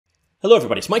Hello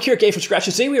everybody, it's Mike here at Game from Scratch.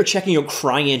 Today we are checking out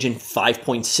Cryengine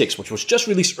 5.6, which was just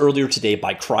released earlier today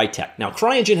by CryTek. Now,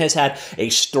 Cryengine has had a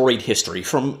storied history.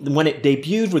 From when it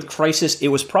debuted with Crysis, it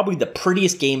was probably the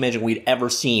prettiest game engine we'd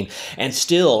ever seen. And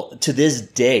still, to this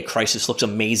day, Crysis looks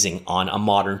amazing on a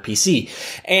modern PC.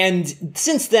 And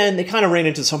since then, they kind of ran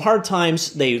into some hard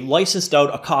times. They licensed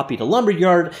out a copy to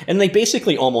Lumberyard, and they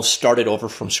basically almost started over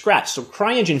from scratch. So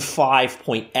Cryengine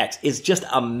 5.x is just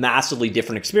a massively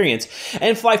different experience.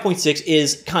 And 5.6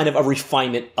 is kind of a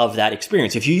refinement of that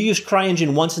experience. If you used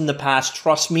Cryengine once in the past,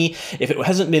 trust me, if it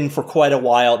hasn't been for quite a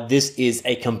while, this is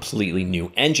a completely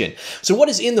new engine. So what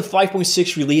is in the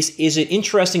 5.6 release? Is it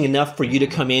interesting enough for you to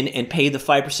come in and pay the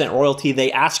 5% royalty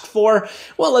they ask for?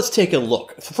 Well, let's take a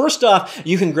look. First off,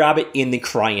 you can grab it in the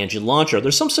Cryengine Launcher.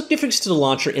 There's some significance to the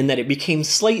launcher in that it became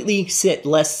slightly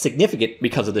less significant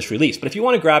because of this release. But if you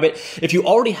want to grab it, if you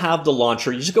already have the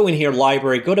launcher, you just go in here,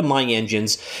 Library, go to My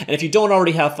Engines, and if you don't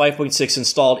already have 5.6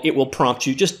 installed, it will prompt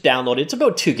you, just download it. It's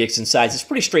about 2 gigs in size. It's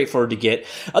pretty straightforward to get.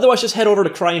 Otherwise, just head over to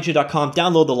cryengine.com,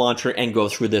 download the launcher, and go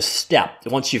through this step.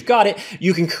 Once you've got it,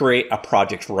 you can create a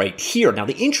project right here. Now,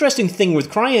 the interesting thing with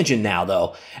Cryengine now,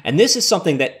 though, and this is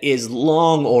something that is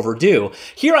long overdue,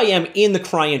 here I am in the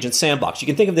Cryengine Sandbox. You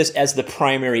can think of this as the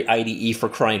primary IDE for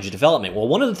Cryengine development. Well,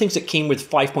 one of the things that came with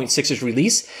 5.6's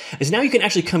release is now you can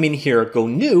actually come in here, go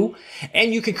new,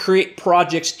 and you can create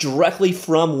projects directly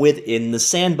from within the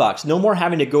sandbox. No more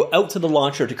having to go out to the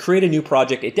launcher to create a new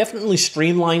project. It definitely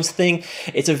streamlines things.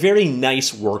 It's a very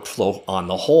nice workflow on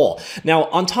the whole. Now,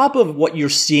 on top of what you're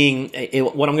seeing,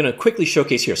 what I'm going to quickly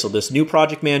showcase here, so this new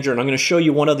project manager, and I'm going to show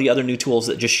you one of the other new tools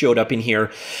that just showed up in here.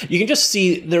 You can just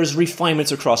see there's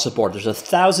refinements across the board. There's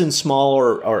 1,000 small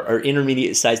or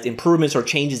intermediate sized improvements or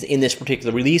changes in this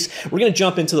particular release. We're going to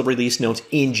jump into the release notes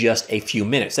in just a few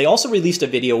minutes. They also released a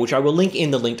video, which I will link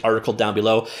in the linked article down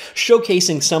below,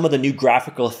 showcasing some of the new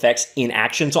graphical effects in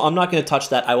action. So I'm not going to touch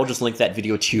that. I will just link that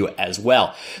video to you as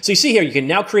well. So you see here, you can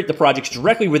now create the projects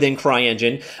directly within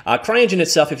Cryengine. Cryengine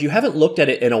itself, if you haven't looked at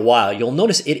it in a while, you'll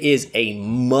notice it is a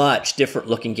much different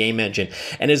looking game engine,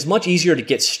 and it's much easier to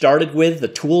get started with. The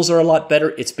tools are a lot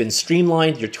better. It's been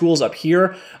streamlined. Your tools up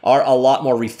here are a lot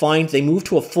more refined. They moved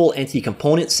to a full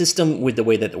anti-component system with the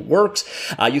way that it works.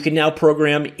 You can now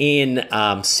program in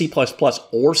C++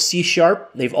 or C#.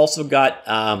 They've also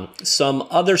got some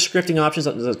other scripting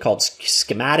options called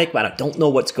schematic, but I don't know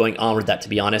what's going on with that, to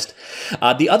be honest.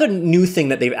 The other new thing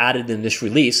that they've added in this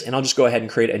release, and I'll just go ahead and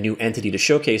create a new entity to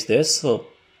showcase this. So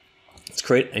let's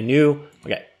create a new,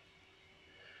 okay.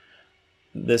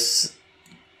 This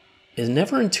is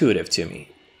never intuitive to me.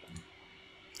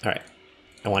 All right,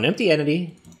 I want empty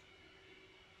entity,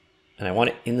 and I want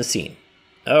it in the scene.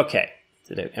 Okay.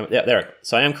 Yeah, there we go.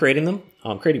 So I am creating them.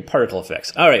 I'm creating particle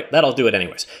effects. All right, that'll do it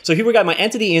anyways. So here we got my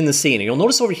entity in the scene. And you'll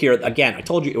notice over here, again, I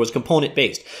told you it was component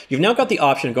based. You've now got the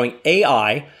option of going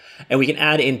AI, and we can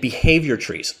add in behavior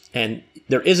trees. And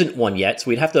there isn't one yet, so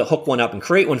we'd have to hook one up and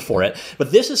create one for it.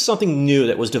 But this is something new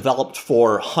that was developed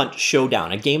for Hunt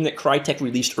Showdown, a game that CryTek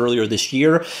released earlier this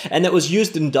year, and that was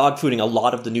used in dogfooding a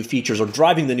lot of the new features, or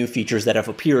driving the new features that have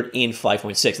appeared in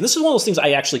 5.6. And this is one of those things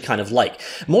I actually kind of like.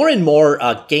 More and more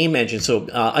game engines, so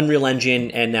Unreal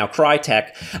Engine and now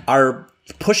CryTek, are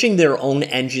pushing their own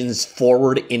engines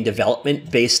forward in development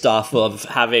based off of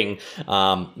having,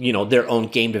 you know, their own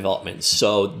game development.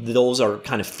 So those are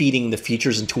kind of feeding the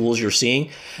features and tools you're seeing.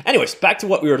 Anyways, back to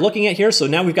what we were looking at here. So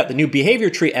now we've got the new behavior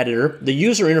tree editor. The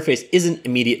user interface isn't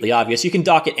immediately obvious. You can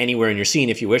dock it anywhere in your scene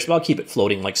if you wish, but I'll keep it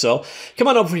floating like so. Come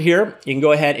on over here. You can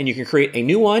go ahead and you can create a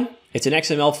new one. It's an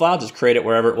XML file. Just create it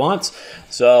wherever it wants.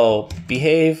 So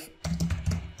behave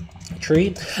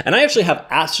tree. And I actually have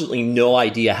absolutely no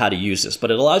idea how to use this, but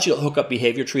it allows you to hook up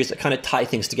behavior trees that kind of tie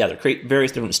things together, create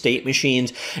various different state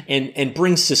machines, and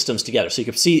bring systems together. So you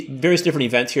can see various different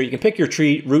events here. You can pick your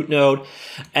tree root node,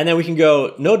 and then we can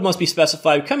go, node must be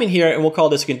specified. Come in here, and we'll call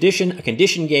this a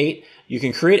condition gate. You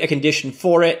can create a condition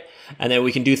for it, and then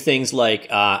we can do things like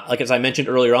as I mentioned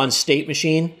earlier on, state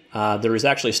machine. There is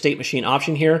actually a state machine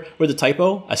option here with a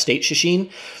typo, a state machine.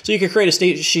 So you can create a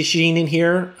state machine in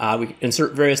here. We can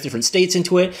insert various different states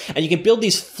into it, and you can build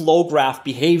these flow graph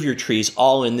behavior trees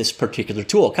all in this particular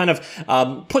tool. Kind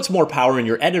of puts more power in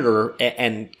your editor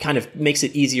and kind of makes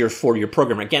it easier for your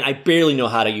programmer. Again, I barely know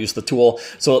how to use the tool,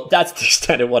 so that's the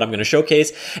extent of what I'm going to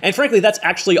showcase. And frankly, that's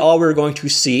actually all we're going to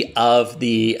see of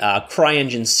the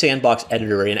Cryengine Sandbox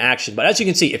Editor in action. But as you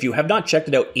can see, if you have not checked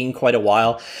it out in quite a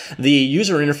while, the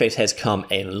user interface interface has come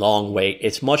a long way.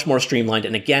 It's much more streamlined.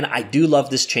 And again, I do love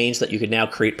this change that you can now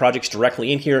create projects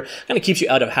directly in here. Kind of keeps you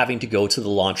out of having to go to the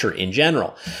launcher in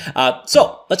general.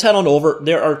 So let's head on over.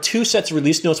 There are two sets of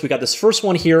release notes. We got this first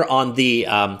one here on the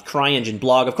Cryengine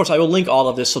blog. Of course, I will link all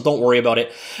of this, so don't worry about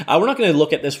it. We're not going to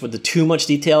look at this with too much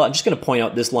detail. I'm just going to point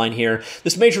out this line here.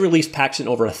 This major release packs in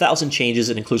over 1,000 changes.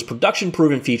 It includes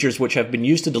production-proven features which have been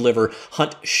used to deliver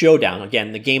Hunt Showdown.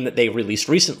 Again, the game that they released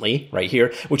recently, right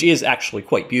here, which is actually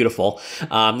quite beautiful.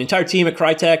 The entire team at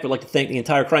CryTek would like to thank the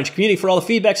entire Cryengine community for all the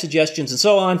feedback, suggestions, and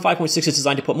so on. 5.6 is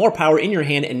designed to put more power in your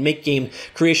hand and make game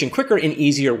creation quicker and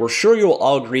easier. We're sure you will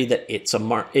all agree that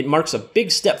it marks a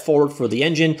big step forward for the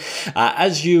engine.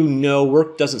 As you know,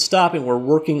 work doesn't stop, and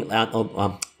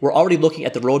we're already looking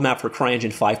at the roadmap for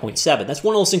Cryengine 5.7. That's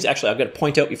one of those things, actually, I've got to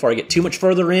point out before I get too much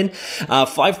further in.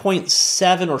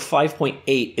 5.7 or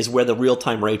 5.8 is where the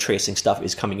real-time ray tracing stuff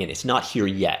is coming in. It's not here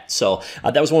yet. So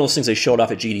that was one of those things they showed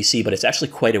off at GDC, but it's actually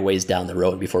quite a ways down the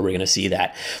road before we're going to see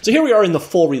that. So here we are in the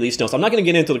full release notes. I'm not going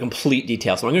to get into the complete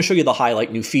details, so I'm going to show you the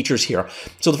highlight new features here.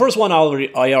 So the first one I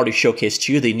already showcased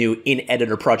to you, the new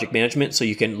in-editor project management, so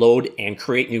you can load and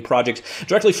create new projects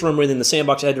directly from within the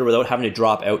Sandbox Editor without having to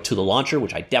drop out to the launcher,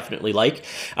 which I definitely like.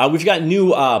 We've got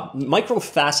new micro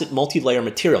facet multi-layer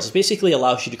materials. It basically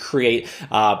allows you to create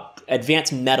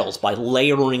advanced metals by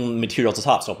layering materials on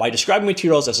top. So by describing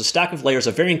materials as a stack of layers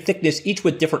of varying thickness, each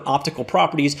with different optical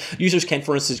properties, users can,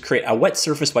 for instance, create a wet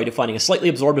surface by defining a slightly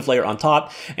absorptive layer on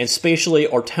top and spatially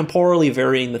or temporally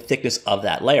varying the thickness of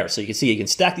that layer. So you can see you can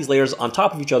stack these layers on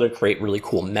top of each other to create really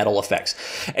cool metal effects.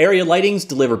 Area lightings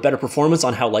deliver better performance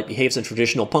on how light behaves in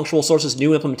traditional punctual sources.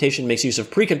 New implementation makes use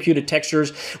of pre-computed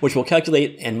textures, which will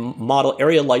calculate and model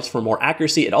area lights for more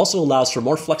accuracy. It also allows for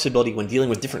more flexibility when dealing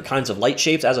with different kinds of light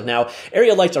shapes. As of now,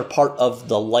 area lights are part of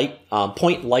the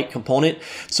point light component.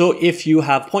 So if you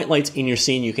have point lights in your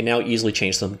scene, you can now easily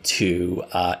change them to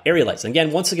area lights. And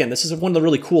again, once again, this is one of the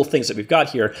really cool things that we've got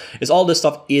here is all this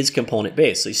stuff is component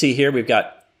based. So you see here, we've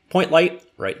got point light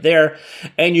right there,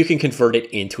 and you can convert it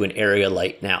into an area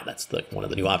light now. That's one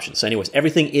of the new options. So anyways,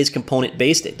 everything is component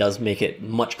based. It does make it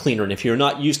much cleaner, and if you're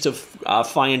not used to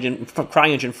Cryengine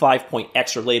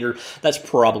 5.x or later, that's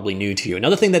probably new to you.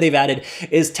 Another thing that they've added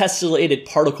is tessellated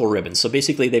particle ribbons. So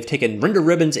basically, they've taken render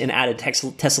ribbons and added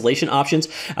tessellation options.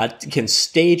 Can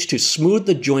stage to smooth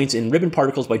the joints in ribbon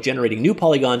particles by generating new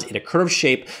polygons in a curved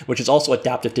shape, which is also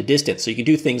adaptive to distance. So you can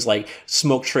do things like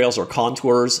smoke trails or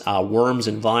contours, worms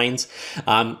and vines.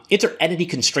 Inter-entity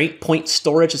constraint point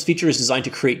storage. This feature is designed to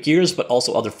create gears, but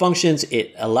also other functions.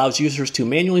 It allows users to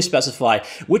manually specify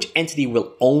which entity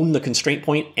will own the constraint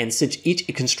point, and since each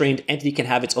constrained entity can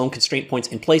have its own constraint points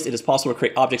in place, it is possible to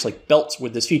create objects like belts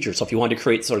with this feature. So if you want to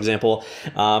create, for example,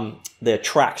 the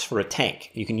tracks for a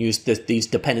tank, you can use these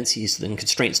dependencies and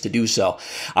constraints to do so.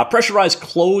 Pressurized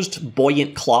closed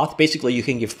buoyant cloth. Basically, you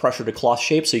can give pressure to cloth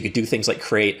shapes, so you could do things like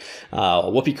create a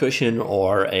whoopee cushion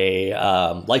or a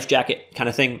life jacket kind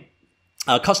of thing.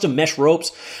 Custom mesh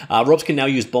ropes. Ropes can now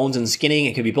use bones and skinning.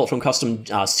 It can be built from custom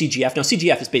CGF. Now,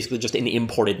 CGF is basically just an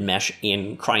imported mesh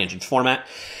in Cryengine format.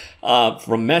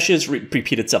 From meshes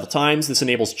repeated several times. This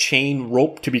enables chain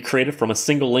rope to be created from a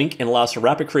single link and allows for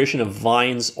rapid creation of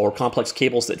vines or complex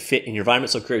cables that fit in your environment.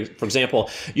 So for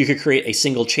example, you could create a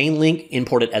single chain link,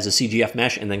 import it as a CGF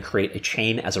mesh, and then create a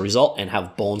chain as a result and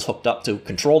have bones hooked up to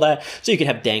control that. So you can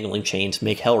have dangling chains,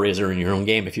 make Hellraiser in your own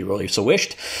game if you really so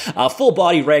wished. Full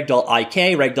body Ragdoll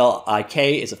IK. Ragdoll IK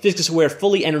is a physics-aware,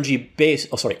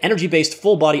 energy-based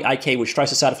full body IK which tries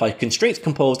to satisfy constraints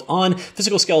composed on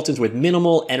physical skeletons with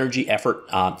minimal energy effort,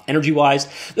 energy-wise.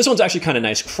 This one's actually kind of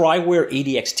nice. Cryware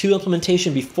ADX2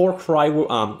 implementation. Before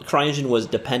Cryengine was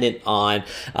dependent on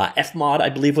Fmod, I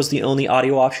believe was the only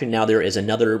audio option. Now there is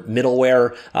another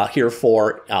middleware here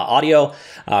for audio.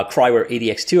 Cryware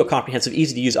ADX2, a comprehensive,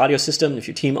 easy-to-use audio system. If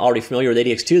your team already familiar with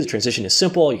ADX2, the transition is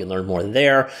simple. You can learn more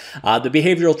there. The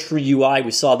behavioral tree UI,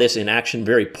 we saw this in action,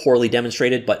 very poorly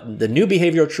demonstrated, but the new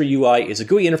behavioral tree UI is a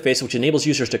GUI interface which enables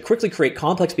users to quickly create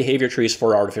complex behavior trees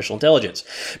for artificial intelligence,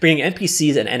 bringing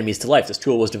NPCs and enemies to life. This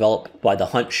tool was developed by the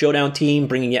Hunt Showdown team,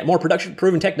 bringing yet more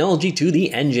production-proven technology to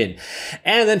the engine.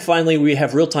 And then finally, we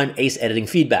have real-time ACE editing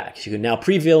feedback. You can now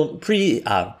preview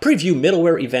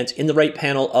middleware events in the right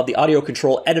panel of the audio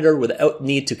control editor without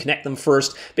need to connect them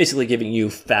first, basically giving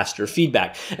you faster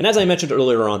feedback. And as I mentioned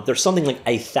earlier on, there's something like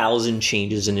 1,000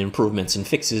 changes and improvements and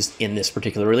fixes in this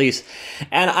particular release.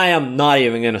 And I am not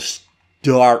even going to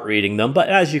start reading them, but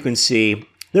as you can see,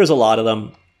 there's a lot of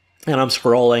them. And I'm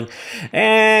scrolling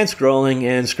and scrolling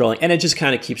and scrolling, and it just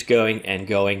kind of keeps going and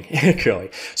going and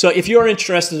going. So if you're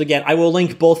interested, again, I will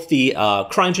link both the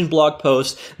Cryengine blog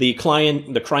post, the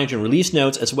Cryengine release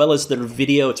notes, as well as their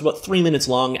video. It's about 3 minutes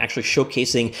long, actually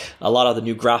showcasing a lot of the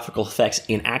new graphical effects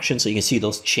in action, so you can see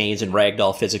those chains and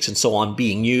ragdoll physics and so on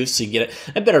being used, so you get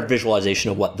a better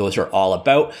visualization of what those are all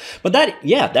about. But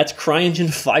that's Cryengine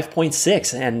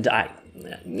 5.6, and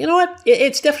you know what?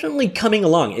 It's definitely coming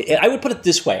along. I would put it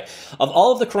this way. Of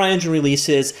all of the Cryengine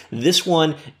releases, this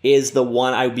one is the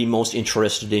one I would be most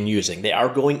interested in using. They are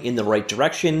going in the right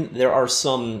direction. There are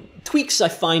some tweaks I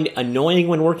find annoying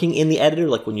when working in the editor,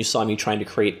 like when you saw me trying to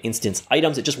create instance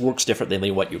items. It just works differently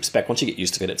than what you expect. Once you get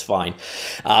used to it, it's fine.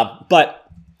 But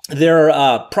their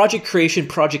project creation,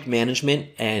 project management,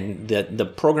 and the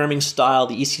programming style,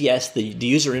 the ECS, the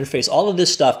user interface, all of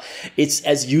this stuff, it's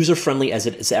as user-friendly as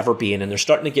it has ever been, and they're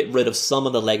starting to get rid of some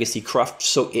of the legacy cruft,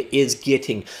 so it is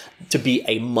getting to be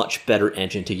a much better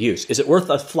engine to use. Is it worth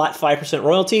a flat 5%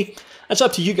 royalty? That's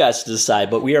up to you guys to decide,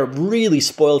 but we are really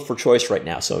spoiled for choice right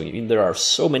now. So there are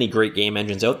so many great game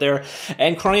engines out there,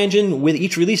 and Cryengine, with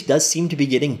each release, does seem to be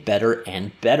getting better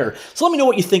and better. So let me know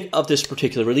what you think of this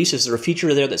particular release. Is there a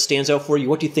feature there that stands out for you?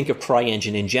 What do you think of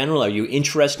Cryengine in general? Are you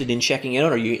interested in checking it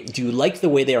out? Do you like the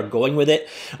way they are going with it?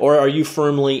 Or are you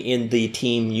firmly in the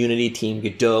Team Unity, Team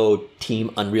Godot,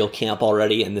 Team Unreal camp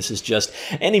already, and this is just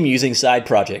an amusing side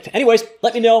project? Anyways,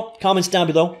 let me know, comments down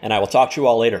below, and I will talk to you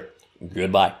all later.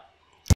 Goodbye.